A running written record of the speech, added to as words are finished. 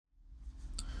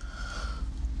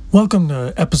Welcome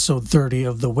to episode 30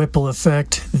 of The Whipple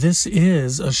Effect. This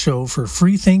is a show for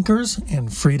free thinkers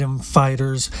and freedom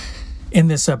fighters. In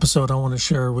this episode, I want to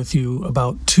share with you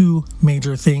about two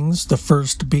major things. The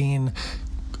first being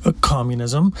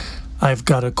communism. I've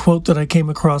got a quote that I came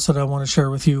across that I want to share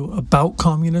with you about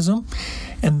communism.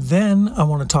 And then I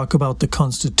want to talk about the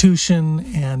Constitution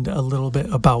and a little bit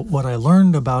about what I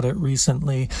learned about it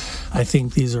recently. I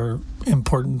think these are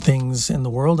important things in the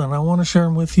world, and I want to share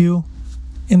them with you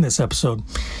in this episode.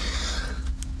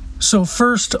 So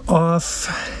first off,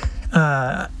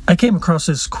 I came across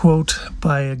this quote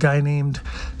by a guy named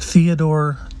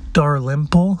Theodore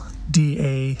Dalrymple,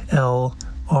 Dalrymple.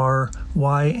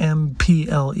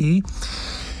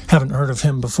 Haven't heard of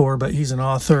him before, but he's an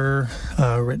author,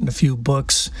 written a few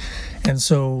books. And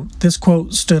so this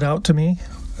quote stood out to me,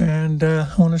 and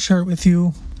I want to share it with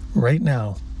you right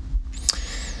now.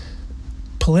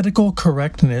 Political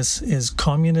correctness is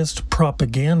communist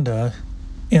propaganda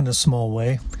in a small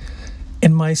way.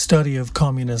 In my study of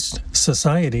communist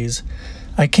societies,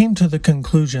 I came to the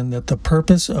conclusion that the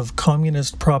purpose of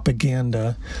communist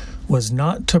propaganda was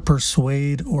not to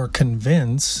persuade or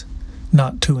convince,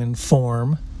 not to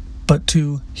inform, but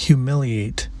to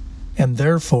humiliate. And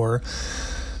therefore,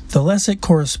 the less it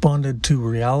corresponded to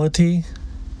reality,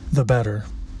 the better.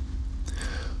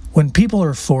 When people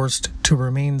are forced to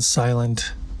remain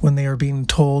silent, when they are being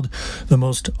told the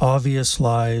most obvious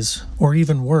lies, or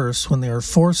even worse, when they are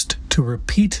forced to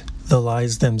repeat the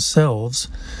lies themselves,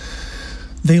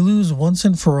 they lose once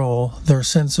and for all their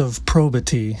sense of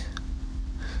probity.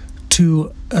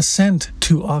 To assent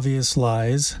to obvious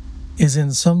lies is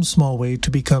in some small way to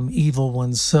become evil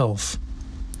oneself.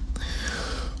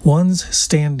 One's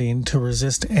standing to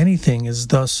resist anything is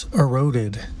thus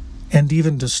eroded and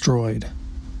even destroyed.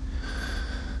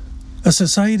 A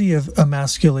society of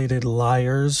emasculated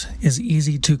liars is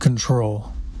easy to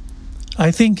control. I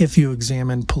think if you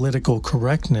examine political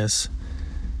correctness,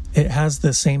 it has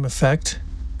the same effect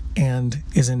and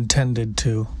is intended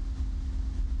to.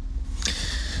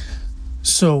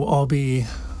 So I'll be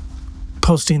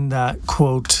posting that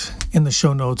quote in the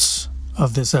show notes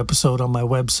of this episode on my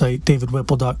website,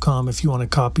 davidwhipple.com, if you want to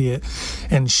copy it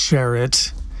and share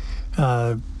it.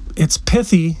 It's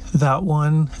pithy, that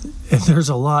one. There's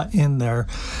a lot in there.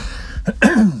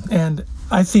 And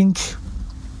I think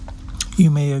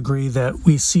you may agree that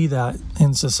we see that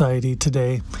in society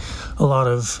today. A lot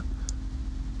of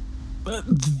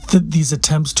these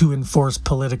attempts to enforce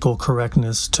political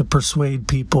correctness, to persuade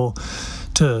people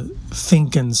to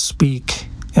think and speak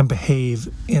and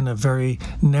behave in a very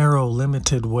narrow,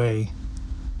 limited way,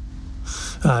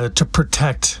 to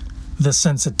protect the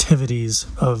sensitivities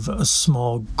of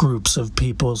small groups of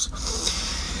peoples.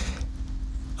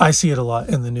 I see it a lot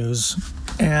in the news,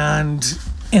 and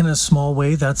in a small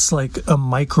way, that's like a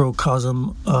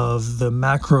microcosm of the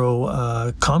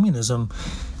macro communism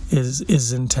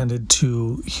is intended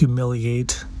to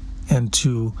humiliate and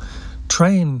to try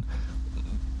and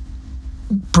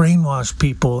brainwash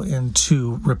people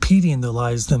into repeating the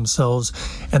lies themselves,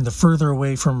 and the further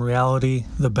away from reality,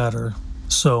 the better.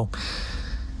 So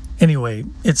anyway,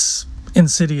 it's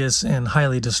insidious and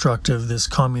highly destructive, this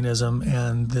communism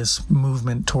and this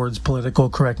movement towards political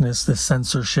correctness, the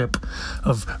censorship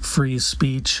of free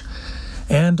speech,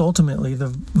 and ultimately the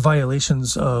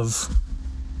violations of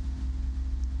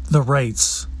the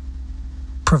rights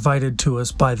provided to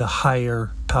us by the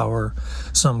higher power,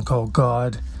 some call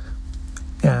God,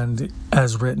 and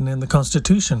as written in the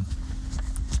Constitution.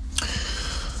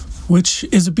 Which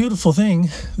is a beautiful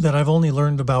thing that I've only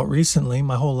learned about recently.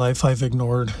 My whole life I've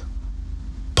ignored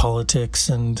politics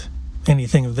and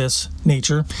anything of this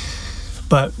nature.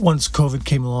 But once COVID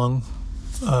came along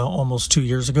almost 2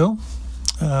 years ago,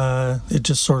 it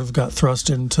just sort of got thrust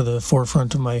into the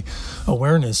forefront of my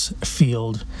awareness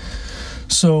field.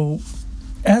 So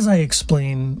as I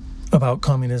explain about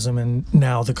communism and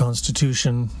now the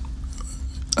Constitution,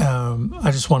 I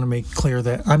just want to make clear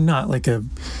that I'm not like a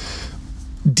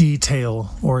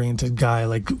detail-oriented guy,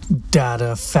 like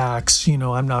data, facts.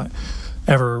 I'm not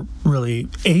ever really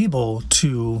able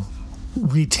to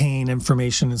retain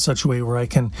information in such a way where I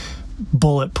can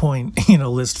bullet point,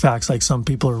 list facts like some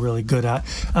people are really good at.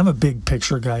 I'm a big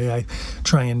picture guy. I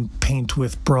try and paint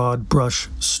with broad brush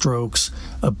strokes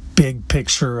a big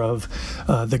picture of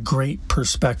the great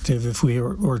perspective. If we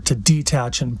were to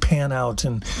detach and pan out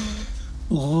and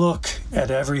look at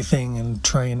everything and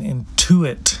try and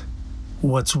intuit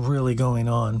what's really going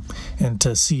on, and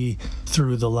to see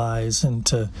through the lies, and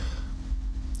to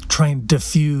try and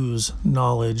diffuse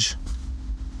knowledge,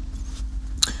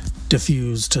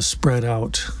 to spread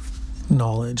out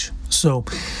knowledge. So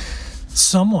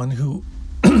someone who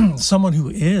someone who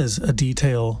is a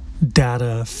detail,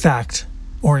 data,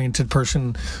 fact-oriented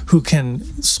person who can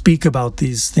speak about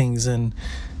these things in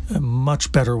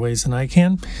much better ways than I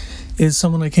can is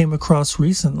someone I came across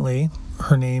recently.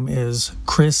 Her name is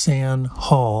KrisAnne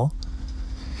Hall.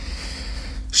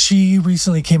 She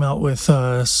recently came out with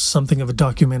something of a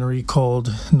documentary called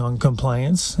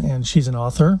Noncompliance, and she's an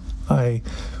author. I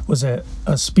was at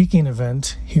a speaking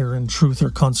event here in Truth or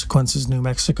Consequences, New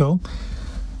Mexico,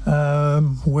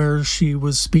 where she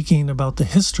was speaking about the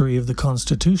history of the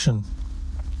Constitution.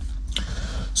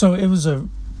 So it was a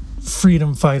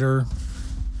freedom fighter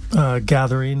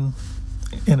gathering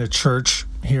in a church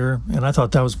here, and I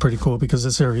thought that was pretty cool because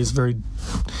this area is very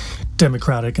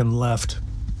democratic and left.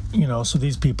 So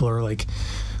these people are like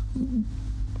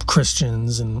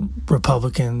Christians and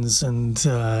Republicans and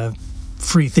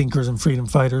free thinkers and freedom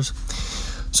fighters.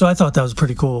 So I thought that was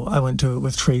pretty cool. I went to it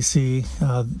with Tracy.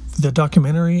 The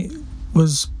documentary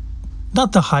was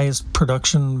not the highest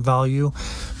production value,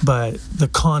 but the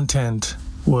content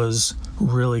was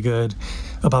really good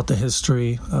about the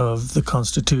history of the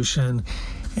Constitution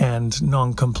and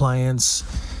non-compliance.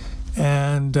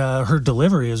 And her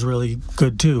delivery is really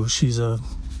good too. She's a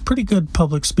pretty good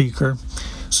public speaker.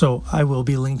 So I will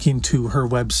be linking to her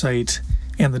website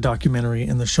and the documentary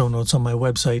in the show notes on my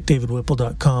website,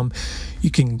 davidwhipple.com.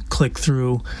 You can click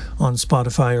through on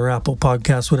Spotify or Apple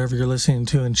Podcasts, whatever you're listening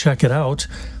to, and check it out.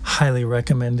 Highly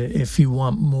recommend it if you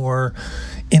want more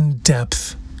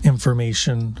in-depth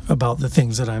information about the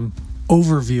things that I'm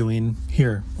overviewing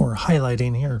here or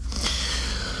highlighting here.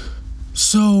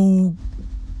 So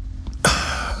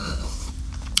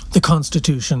the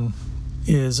Constitution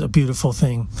is a beautiful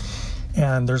thing,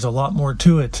 and there's a lot more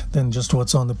to it than just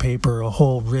what's on the paper, a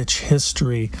whole rich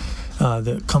history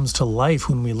that comes to life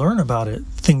when we learn about it,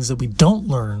 things that we don't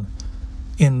learn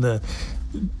in the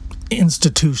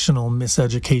institutional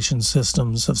miseducation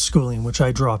systems of schooling, which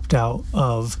I dropped out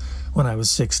of when I was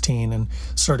 16 and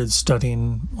started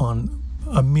studying on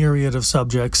a myriad of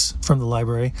subjects from the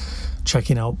library,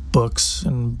 checking out books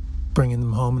and bringing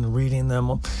them home and reading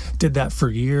them. Did that for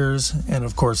years, and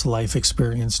of course life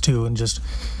experience too, and just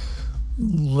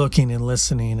looking and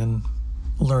listening and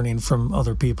learning from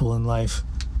other people in life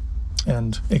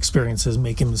and experiences,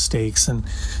 making mistakes, and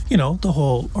the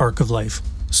whole arc of life.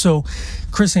 So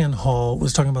KrisAnne Hall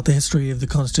was talking about the history of the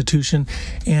Constitution,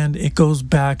 and it goes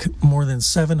back more than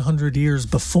 700 years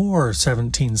before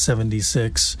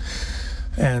 1776.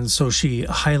 And so she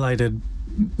highlighted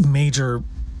major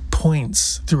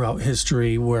points throughout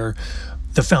history where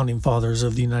the founding fathers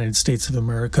of the United States of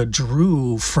America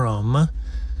drew from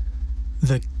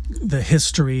the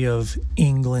history of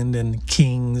England and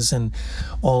kings and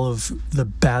all of the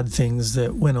bad things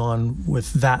that went on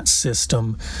with that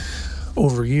system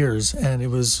over years. And it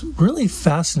was really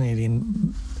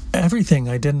fascinating. Everything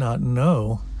I did not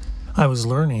know, I was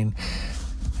learning.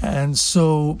 And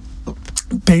so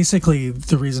basically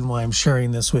the reason why I'm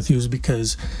sharing this with you is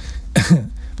because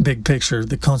big picture,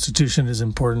 the Constitution is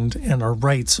important, and our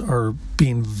rights are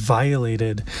being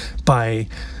violated by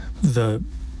the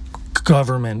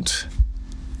government,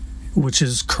 which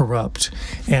is corrupt,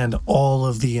 and all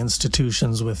of the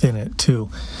institutions within it too.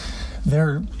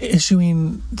 They're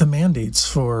issuing the mandates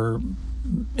for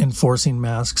enforcing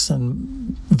masks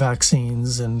and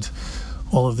vaccines and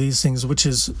all of these things, which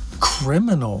is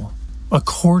criminal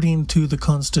according to the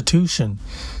Constitution.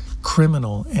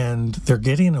 Criminal, and they're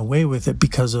getting away with it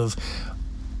because of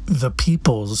the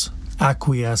people's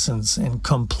acquiescence and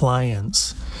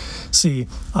compliance. See,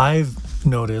 I've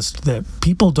noticed that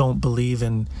people don't believe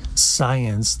in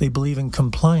science, they believe in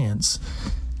compliance,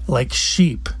 like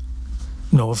sheep.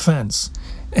 No offense.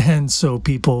 And so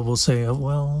people will say, oh,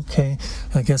 well, okay,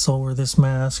 I guess I'll wear this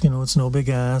mask, it's no big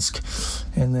ask.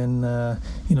 And then,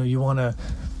 you want to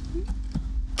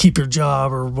keep your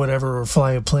job or whatever, or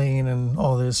fly a plane and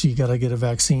all this, you got to get a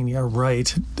vaccine. Yeah,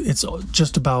 right. It's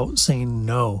just about saying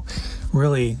no.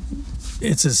 Really,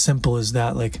 it's as simple as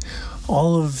that. Like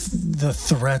all of the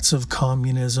threats of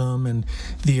communism and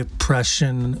the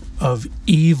oppression of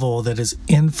evil that has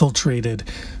infiltrated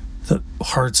the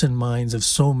hearts and minds of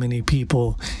so many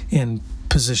people in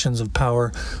positions of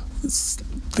power.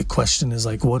 The question is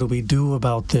like, what do we do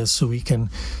about this so we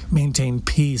can maintain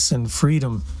peace and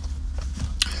freedom?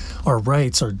 Our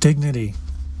rights, our dignity.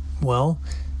 Well,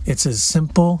 it's as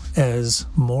simple as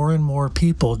more and more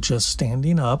people just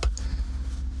standing up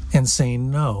and saying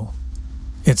no.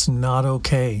 It's not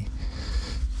okay.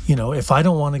 If I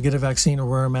don't want to get a vaccine or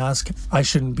wear a mask, I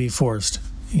shouldn't be forced.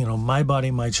 My body,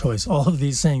 my choice. All of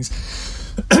these things.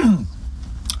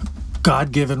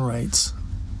 God-given rights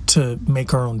to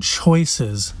make our own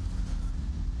choices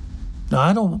Now,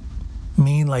 I don't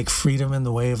mean like freedom in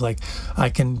the way of like I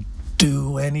can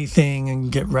do anything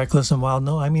and get reckless and wild.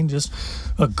 No, I mean just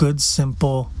a good,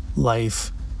 simple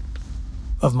life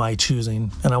of my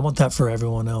choosing. And I want that for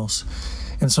everyone else.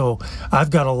 And so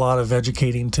I've got a lot of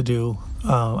educating to do.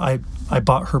 I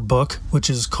bought her book, which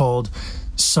is called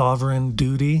Sovereign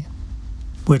Duty,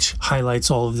 which highlights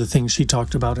all of the things she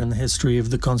talked about in the history of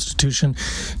the Constitution,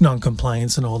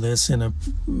 non-compliance and all this in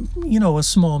a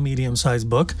small, medium-sized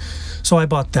book. So I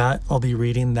bought that. I'll be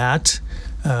reading that.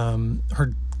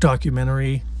 Her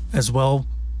documentary as well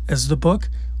as the book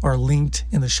are linked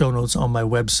in the show notes on my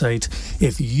website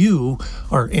if you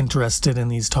are interested in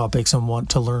these topics and want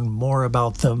to learn more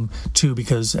about them too,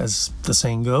 because as the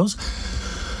saying goes,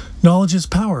 knowledge is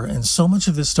power, and so much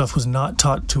of this stuff was not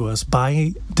taught to us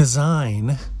by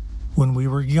design when we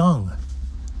were young.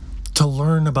 To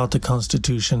learn about the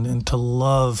Constitution and to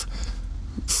love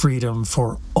freedom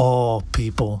for all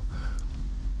people.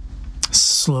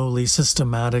 Slowly,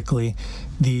 systematically,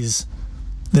 this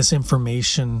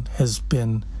information has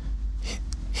been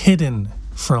hidden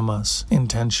from us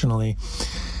intentionally.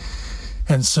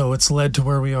 And so it's led to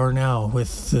where we are now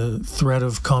with the threat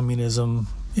of communism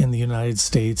in the United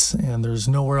States, and there's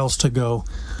nowhere else to go.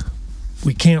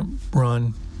 We can't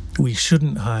run. We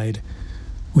shouldn't hide.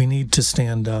 We need to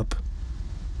stand up.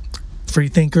 Free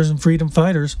thinkers and freedom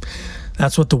fighters.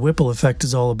 That's what the Whipple effect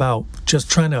is all about. Just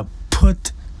trying to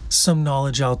put some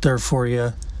knowledge out there for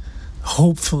you.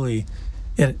 Hopefully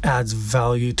it adds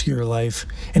value to your life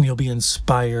and you'll be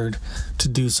inspired to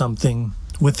do something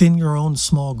within your own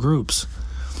small groups.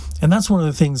 And that's one of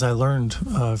the things I learned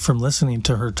from listening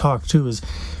to her talk too, is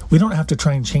we don't have to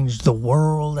try and change the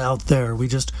world out there. We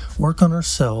just work on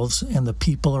ourselves and the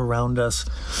people around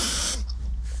us.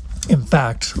 In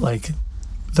fact, like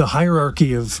the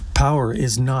hierarchy of power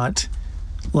is not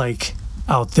like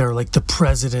out there, like the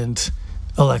president,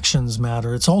 elections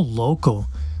matter. It's all local.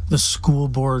 The school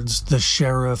boards, the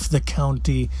sheriff, the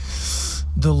county,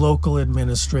 the local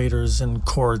administrators and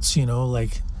courts,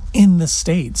 like in the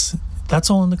states. That's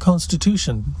all in the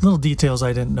Constitution. Little details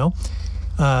I didn't know.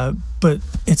 But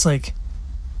it's like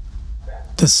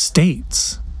the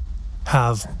states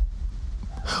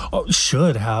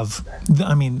should have,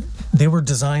 they were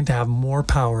designed to have more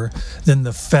power than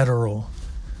the federal,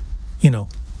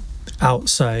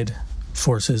 outside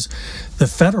forces. The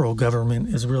federal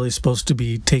government is really supposed to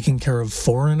be taking care of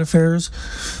foreign affairs,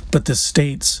 but the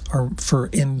states are for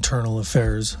internal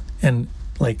affairs. And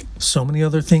like so many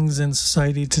other things in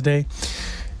society today,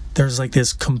 there's like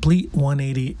this complete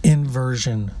 180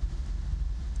 inversion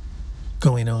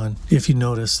going on, if you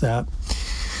notice that.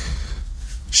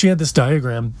 She had this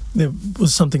diagram. It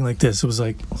was something like this. It was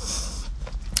like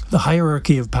the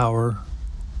hierarchy of power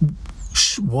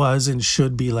was and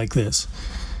should be like this.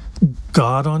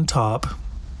 God on top,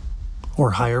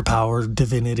 or higher power,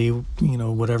 divinity,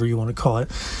 whatever you want to call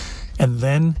it. And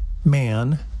then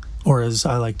man, or as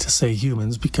I like to say,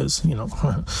 humans, because,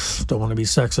 don't want to be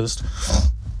sexist.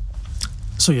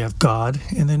 So you have God,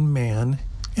 and then man,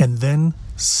 and then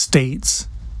states,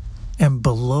 and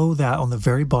below that, on the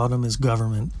very bottom, is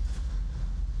government.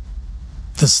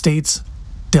 The states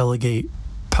delegate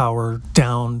power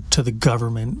down to the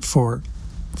government for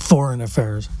foreign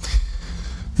affairs.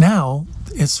 Now,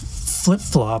 it's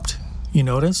flip-flopped. You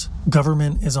notice?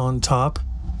 Government is on top.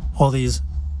 All these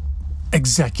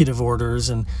executive orders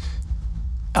and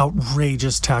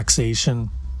outrageous taxation.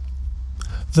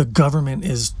 The government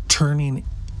is turning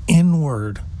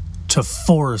inward to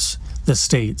force the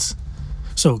states.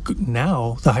 So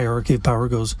now the hierarchy of power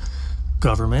goes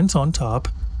government on top,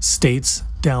 states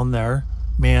down there,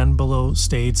 man below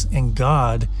states, and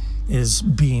God is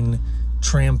being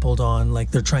trampled on.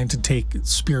 Like they're trying to take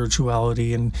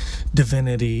spirituality and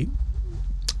divinity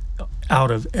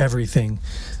out of everything.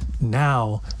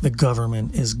 Now the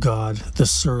government is God, the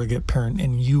surrogate parent,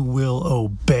 and you will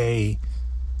obey.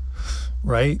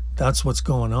 Right? That's what's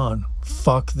going on.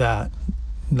 Fuck that.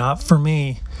 Not for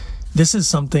me. This is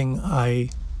something I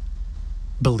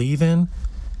believe in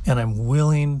and I'm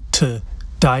willing to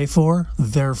die for.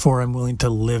 Therefore, I'm willing to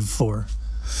live for.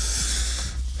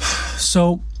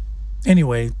 So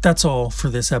anyway, that's all for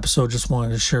this episode. Just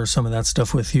wanted to share some of that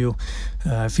stuff with you.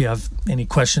 If you have any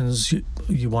questions,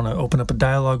 you want to open up a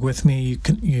dialogue with me,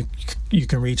 you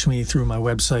can reach me through my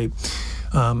website.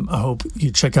 I hope you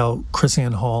check out Chris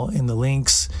Ann Hall in the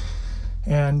links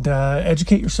and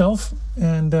educate yourself.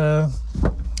 And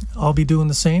I'll be doing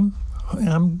the same.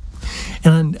 I'm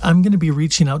going to be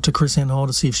reaching out to Chris Ann Hall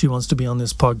to see if she wants to be on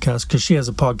this podcast, because she has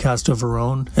a podcast of her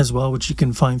own as well, which you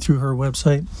can find through her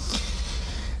website.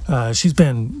 She's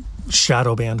been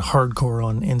shadow banned hardcore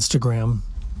on Instagram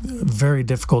very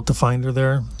difficult to find her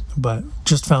there, but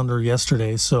just found her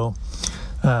yesterday. So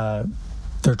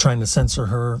they're trying to censor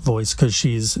her voice because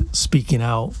she's speaking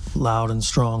out loud and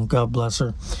strong. God bless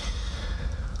her.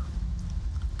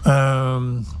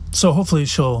 So hopefully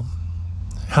she'll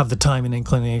have the time and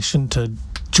inclination to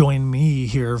join me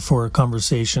here for a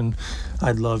conversation.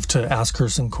 I'd love to ask her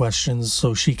some questions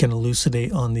so she can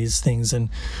elucidate on these things in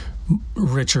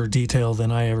richer detail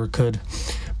than I ever could.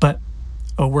 But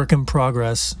a work in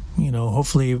progress.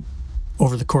 Hopefully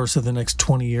over the course of the next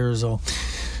 20 years I'll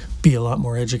be a lot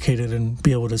more educated and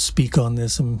be able to speak on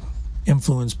this and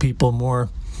influence people more.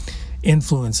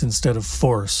 Influence instead of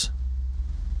force.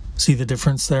 See the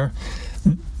difference there?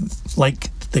 Like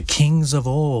the kings of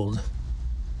old,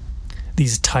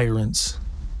 these tyrants,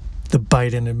 the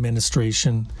Biden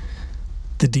administration,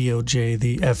 the DOJ,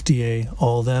 the FDA,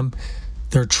 all of them,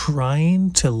 they're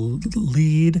trying to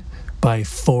lead by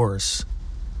force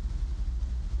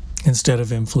instead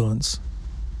of influence.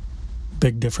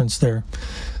 Big difference there.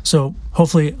 So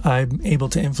hopefully I'm able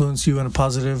to influence you in a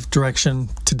positive direction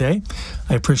today.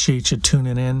 I appreciate you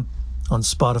tuning in on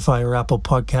Spotify or Apple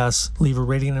Podcasts. Leave a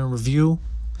rating and a review,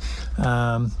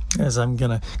 as I'm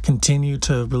going to continue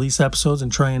to release episodes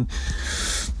and try and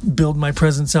build my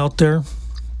presence out there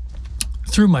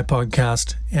through my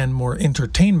podcast and more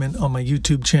entertainment on my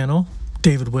YouTube channel,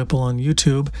 David Whipple on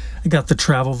YouTube. I got the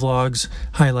travel vlogs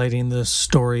highlighting the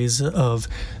stories of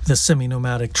the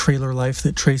semi-nomadic trailer life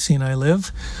that Tracy and I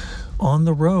live. On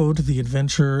the road, the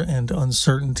adventure and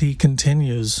uncertainty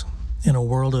continues in a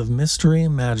world of mystery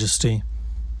and majesty.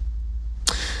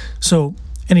 So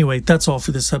anyway, that's all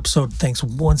for this episode. Thanks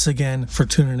once again for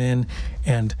tuning in,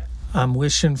 and I'm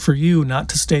wishing for you not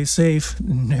to stay safe.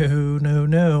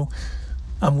 No.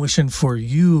 I'm wishing for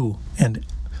you and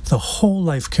the whole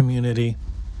life community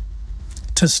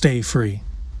to stay free.